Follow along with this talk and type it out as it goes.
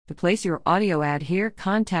To place your audio ad here,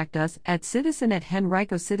 contact us at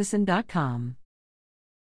citizen@henricocitizen.com.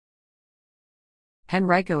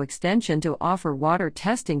 Henrico Extension to offer water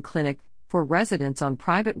testing clinic for residents on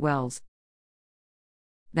private wells.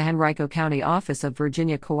 The Henrico County Office of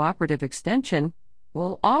Virginia Cooperative Extension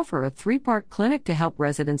will offer a 3-part clinic to help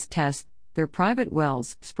residents test their private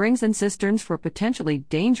wells, springs, and cisterns for potentially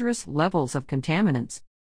dangerous levels of contaminants.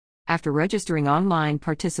 After registering online,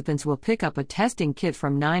 participants will pick up a testing kit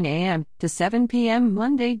from 9 a.m. to 7 p.m.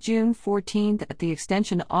 Monday, June 14th at the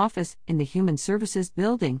Extension Office in the Human Services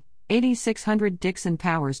Building, 8600 Dixon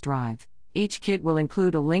Powers Drive. Each kit will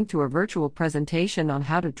include a link to a virtual presentation on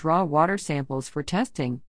how to draw water samples for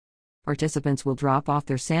testing. Participants will drop off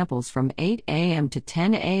their samples from 8 a.m. to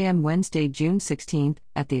 10 a.m. Wednesday, June 16th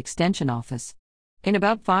at the Extension Office. In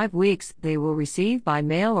about 5 weeks, they will receive by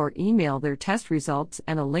mail or email their test results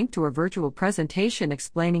and a link to a virtual presentation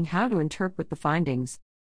explaining how to interpret the findings.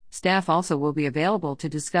 Staff also will be available to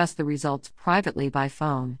discuss the results privately by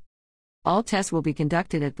phone. All tests will be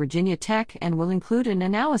conducted at Virginia Tech and will include an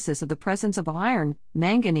analysis of the presence of iron,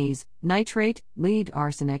 manganese, nitrate, lead,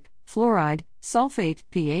 arsenic, fluoride, sulfate,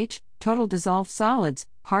 pH, total dissolved solids,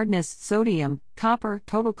 hardness, sodium, copper,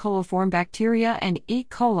 total coliform bacteria, and E.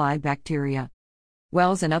 coli bacteria.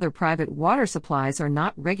 Wells and other private water supplies are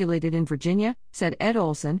not regulated in Virginia, said Ed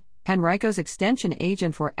Olson, Henrico's extension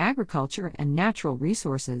agent for agriculture and natural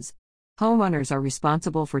resources. Homeowners are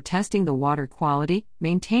responsible for testing the water quality,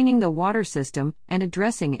 maintaining the water system, and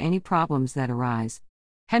addressing any problems that arise.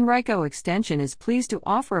 Henrico Extension is pleased to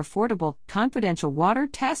offer affordable, confidential water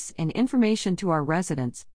tests and information to our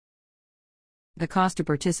residents. The cost to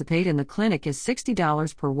participate in the clinic is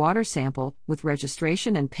 $60 per water sample, with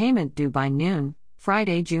registration and payment due by noon,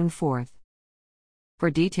 Friday, June 4th. For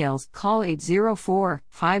details, call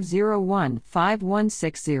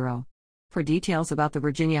 804-501-5160. For details about the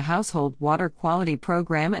Virginia Household Water Quality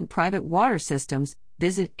Program and private water systems,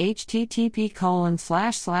 visit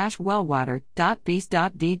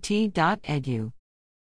http://wellwater.bs.dt.edu.